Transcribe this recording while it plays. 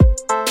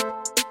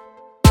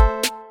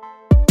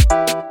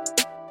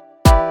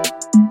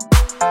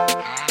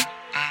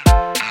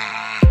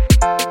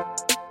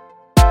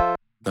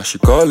Now she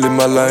calling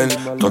my line,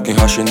 talking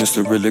how she needs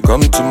to really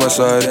come to my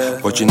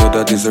side. But you know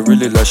that is a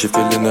really lie, she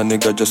feeling a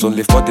nigga just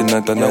only for the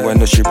night. And now I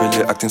know she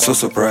really acting so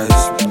surprised.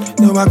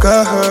 Now I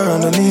got her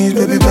on her knees,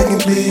 baby begging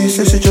please.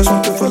 Say she just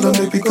want to follow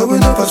me, be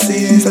going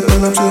overseas. I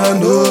tell her to I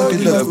know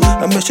the love.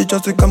 I make she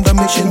just to come down,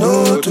 make she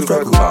know to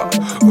fraggle.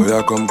 Oh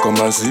yeah, come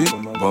and see.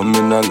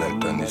 Bumming her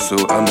like and it's so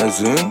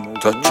amazing.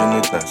 Touching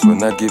it nice.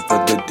 When I give her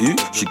the D,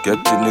 she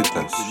getting it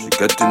nice. She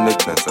getting it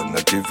nice and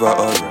I give her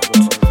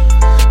alright.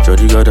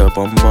 Shorty got a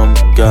bum bum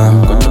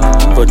girl, got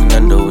the body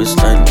and the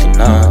waistline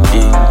tonight.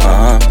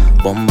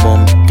 Bum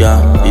bum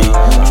girl,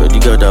 Shorty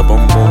got a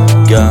bum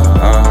bum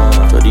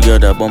girl, Shorty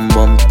got a bum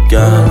bum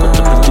girl,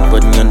 got the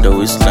body and the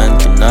waistline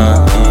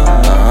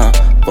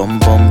tonight. Bum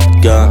bum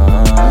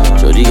girl,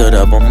 Shorty got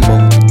a bum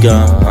bum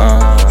girl.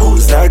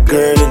 Who's that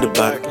girl in the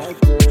back?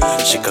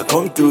 She can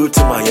come through to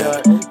my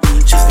yard.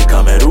 She's the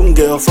Cameroon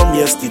girl from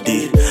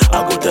yesterday.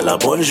 I go tell her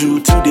bonjour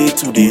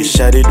today.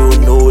 Shawty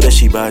don't know that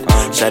she bad.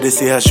 Shawty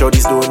say her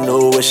shorties don't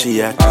know where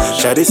she at.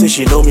 Shawty say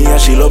she know me and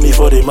she love me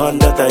for the man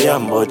that I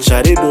am. But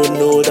Shawty don't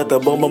know that the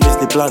bomb is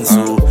the plan.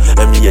 So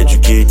let me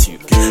educate you.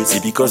 See,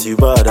 because you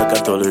bad, I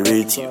can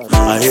tolerate you.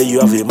 I hear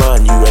you have a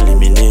man, you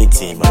eliminate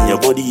him. And your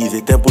body is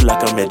a temple, I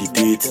can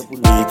meditate.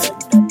 Wait,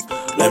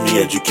 let me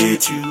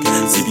educate you.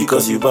 See,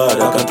 because you bad,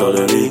 I can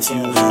tolerate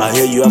you. I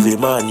hear you have a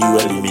man, you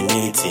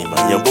eliminate him.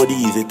 And your body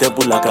is a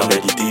temple, I can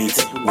meditate.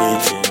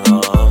 Wait,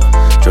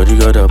 Shorty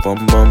got a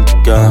bum bum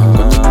girl,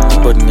 got the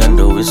body and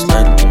the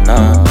waistline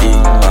tonight.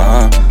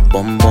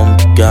 Bum bum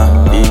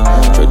girl,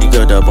 Shorty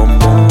got a bum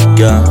bum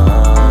girl,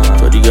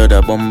 Shorty got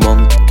a bum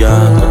bum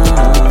girl,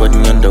 got the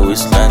body and the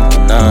waistline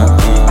tonight.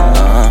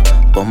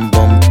 Bum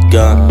bum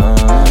girl,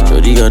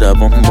 Shorty got a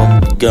bum bum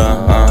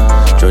girl,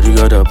 Shorty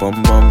got a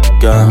bum bum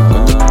girl,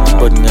 got the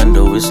body and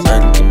the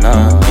waistline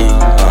tonight.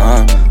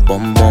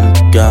 Bum bum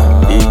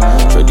girl,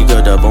 Shorty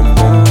got a bum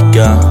bum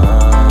girl.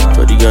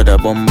 Shorty got a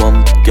bum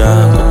bum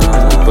girl,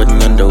 got the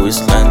body and the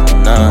waistline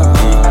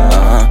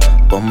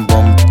tonight. Bum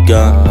bum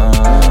girl,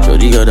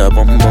 Shorty got a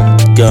bum bum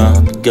girl.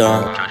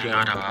 Shorty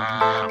got a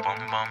bum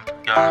bum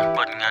girl,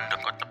 body and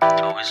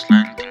the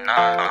waistline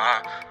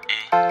tonight.